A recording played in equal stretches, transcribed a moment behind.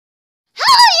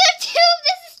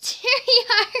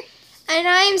And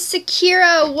I'm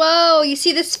Sakira. Whoa, you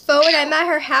see this phone? I'm at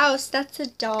her house. That's a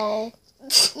doll.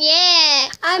 Yeah.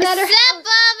 I'm at her What's up, house.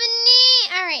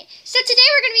 Bobby? Alright, so today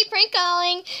we're going to be prank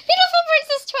calling Beautiful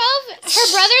Princess 12. Her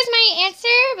brother's my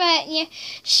answer, but yeah.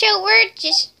 So we're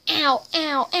just, ow,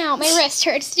 ow, ow, my wrist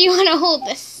hurts. Do you want to hold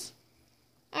this?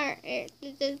 Alright,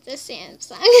 the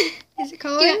Samsung. Is it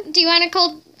calling? Do you want to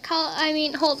hold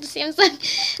the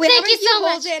Samsung? Wait, Thank you so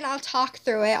hold much. it and I'll talk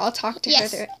through it. I'll talk to her Yes.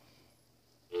 through it.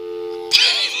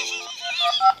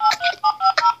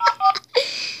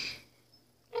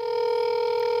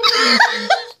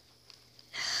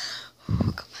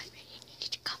 Oh, come on, you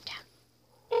need to calm down.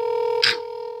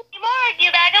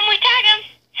 You bag him, we tag him.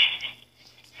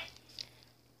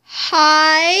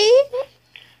 Hi.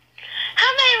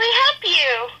 How may we help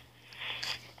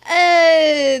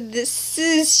you? This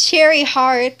is Cherry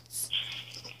Hearts.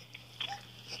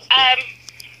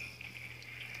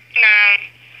 No.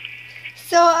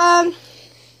 So,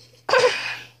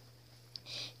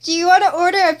 do you want to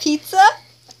order a pizza?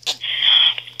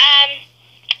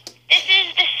 This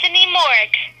is the Cine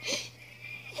Morgue,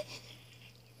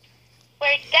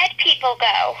 where dead people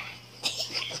go.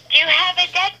 Do you have a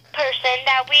dead person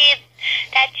that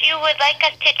you would like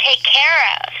us to take care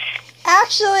of?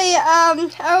 Actually,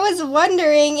 I was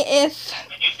wondering if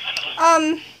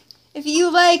you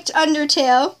liked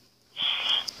Undertale.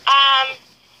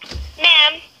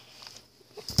 Ma'am,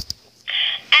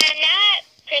 I'm not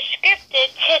prescripted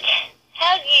to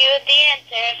tell you the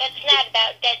answer if it's not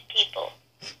about dead people.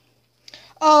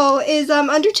 Oh, is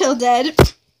Undertale dead?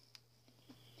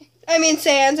 I mean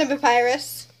Sans and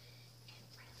Papyrus.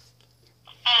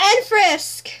 And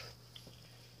Frisk.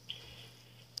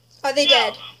 Are they No.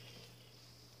 dead?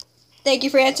 Thank you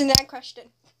for answering that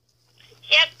question.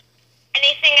 Yep.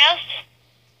 Anything else?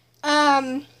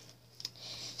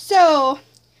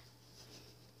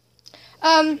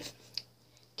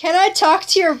 Can I talk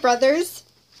to your brothers?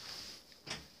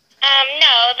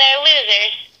 No, they're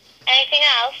losers. Anything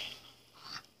else?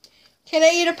 Can I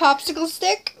eat a popsicle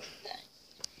stick?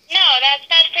 No, that's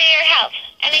bad for your health.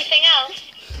 Anything else?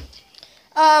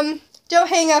 Don't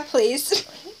hang up, please.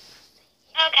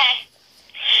 Okay.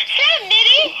 So,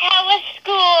 Nitty, how was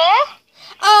school?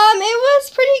 It was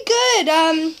pretty good.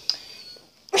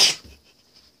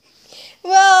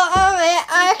 Well,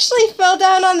 I actually fell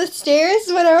down on the stairs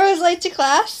whenever I was late to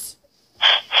class.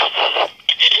 Oh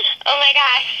my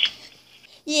gosh.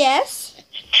 Yes.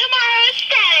 Tomorrow's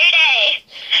Saturday.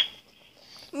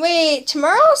 Wait,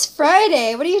 tomorrow's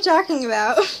Friday. What are you talking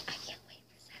about?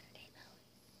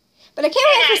 But I can't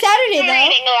wait for Saturday, I'm though.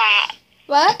 reading a lot.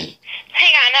 What?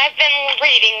 Hang on, I've been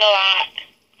reading a lot.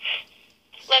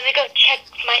 Let me go check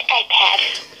my iPad.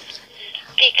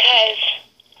 Because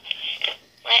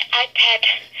my iPad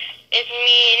is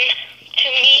mean to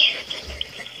me.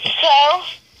 So,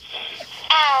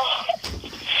 ow.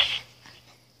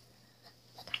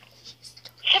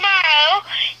 Tomorrow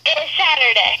is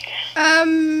Saturday.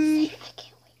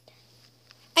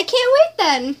 I can't wait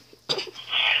then.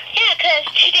 Yeah, because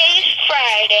today's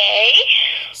Friday.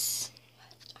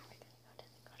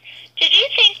 Did you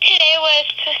think today was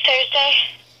Thursday?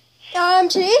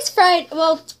 Today's Friday.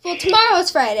 Well,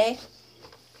 tomorrow's Friday.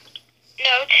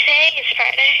 No, today is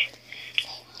Friday.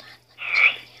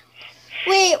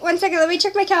 Wait, 1 second. Let me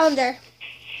check my calendar.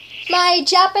 My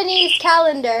Japanese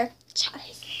calendar.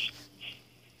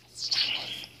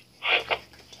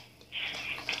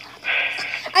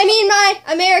 I mean my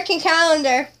American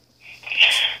calendar.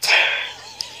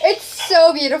 It's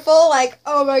so beautiful. Like,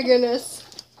 oh my goodness.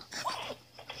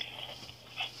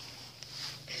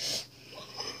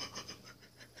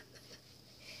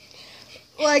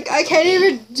 Like, I can't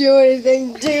even do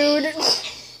anything, dude.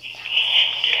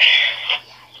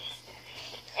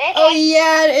 Oh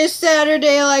yeah, it is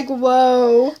Saturday. Like,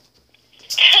 whoa.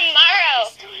 Tomorrow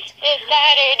is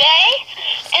Saturday,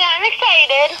 and I'm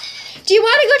excited. Do you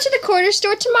want to go to the corner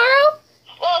store tomorrow?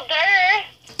 Well, duh.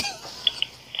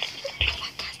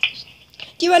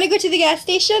 Do you want to go to the gas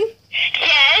station?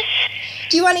 Yes.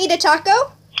 Do you want to eat a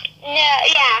taco? No,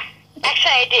 yeah.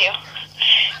 Actually, I do.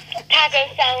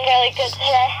 Tacos sound really good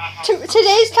today.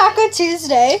 Today's Taco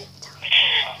Tuesday.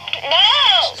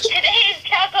 No! Today is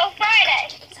Taco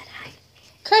Friday.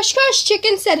 Crush Crush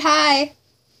Chicken said hi.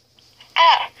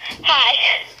 Oh, hi.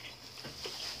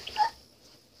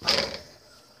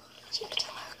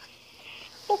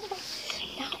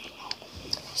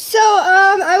 So,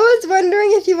 I was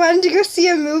wondering if you wanted to go see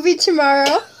a movie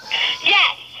tomorrow.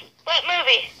 Yes. What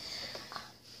movie?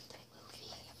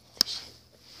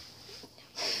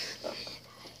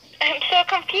 I'm so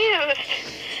confused.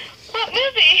 What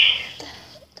movie?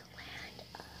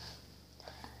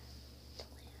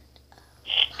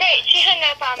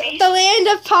 tell me. The land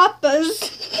of papas.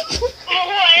 What?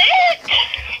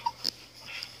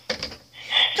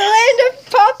 The land of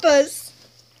papas.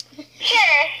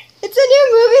 Sure. It's a new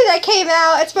movie that came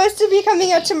out. It's supposed to be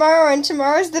coming out tomorrow, and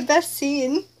tomorrow's the best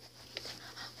scene. Really?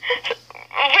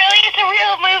 It's a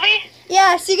real movie?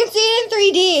 Yes, you can see it in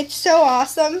 3D. It's so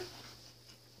awesome.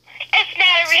 It's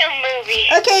not a real movie.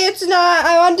 Okay, it's not.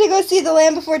 I wanted to go see The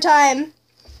Land Before Time.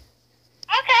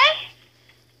 Okay.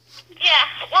 Yeah,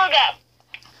 we'll go.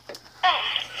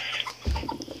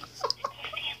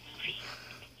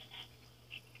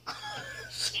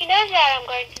 He knows that I'm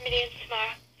going to Midian's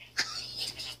tomorrow.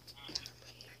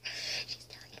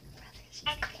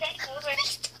 I'm staying over.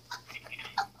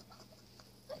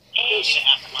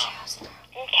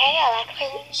 Okay, I'll ask her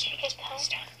when she gets home.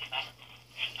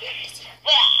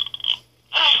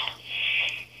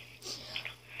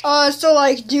 So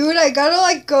like, dude, I gotta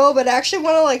like go, but I actually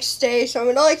want to like stay, so I'm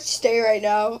gonna like stay right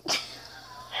now.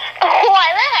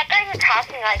 Why the heck are you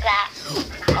talking like that?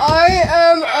 I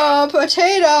am a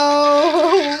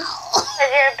potato. Is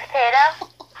there a potato?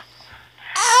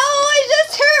 Ow, I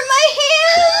just hurt my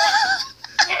hand.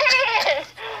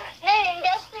 Megan,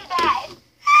 don't do that.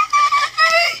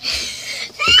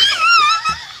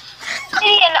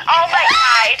 Megan, all my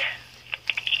died.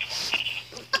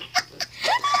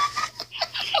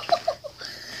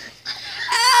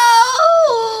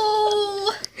 Ow!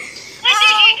 What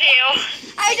did you do?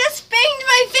 I just banged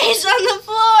my face on the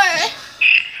floor.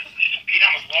 Beat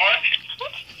on the floor?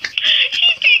 She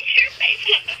banged her face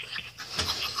on the floor.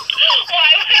 Why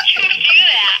would you do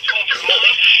that?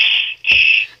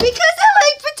 Because I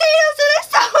like potatoes and I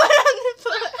saw one on the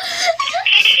floor.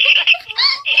 She likes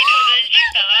potatoes and she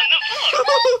fell on the floor.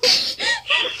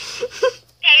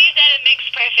 Debbie said it makes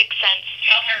perfect sense.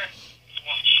 Tell her.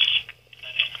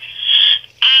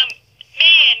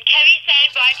 Kevin said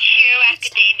watch Hero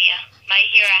Academia. My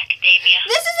Hero Academia.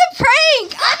 This is a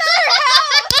prank. I'm at her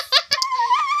house.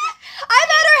 I'm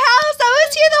at her house. I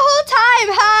was here the whole time.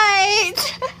 Hi.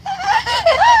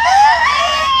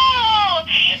 Oh!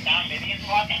 Is that Midian's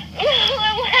walking?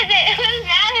 What was it? It was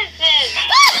Madison.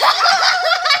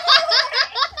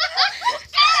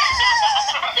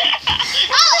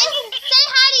 Oh, and say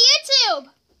hi to YouTube.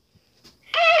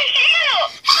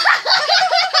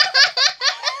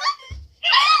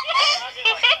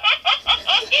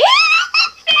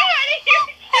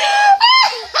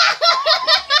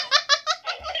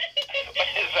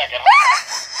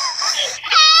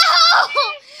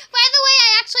 By the way, I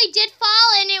actually did fall,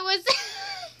 and it was.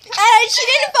 And she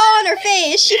didn't fall on her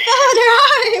face. She fell on her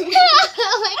arm.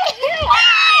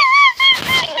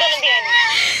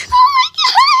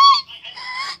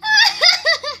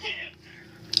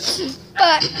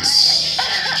 But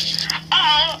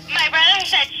my brother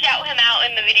said shout him out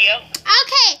in the video.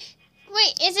 Okay,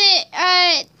 wait, is it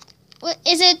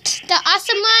the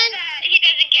awesome one? He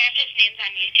doesn't care if his name's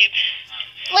on YouTube.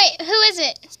 Wait, who is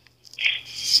it?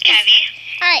 Kevy?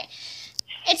 Alright,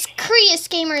 it's Krius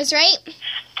Gamers, right?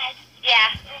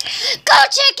 Yeah. Go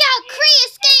check out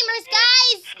Krius Gamers,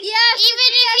 guys! yes,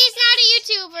 Even if he's not a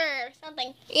YouTuber or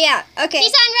something. yeah. Okay.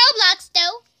 He's on Roblox,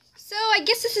 though. So I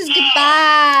guess this is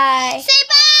goodbye. Say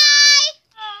bye!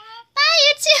 Bye,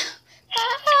 YouTube!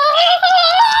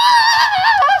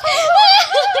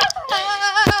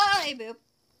 Bye, boop.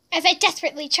 As I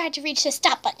desperately tried to reach the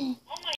stop button.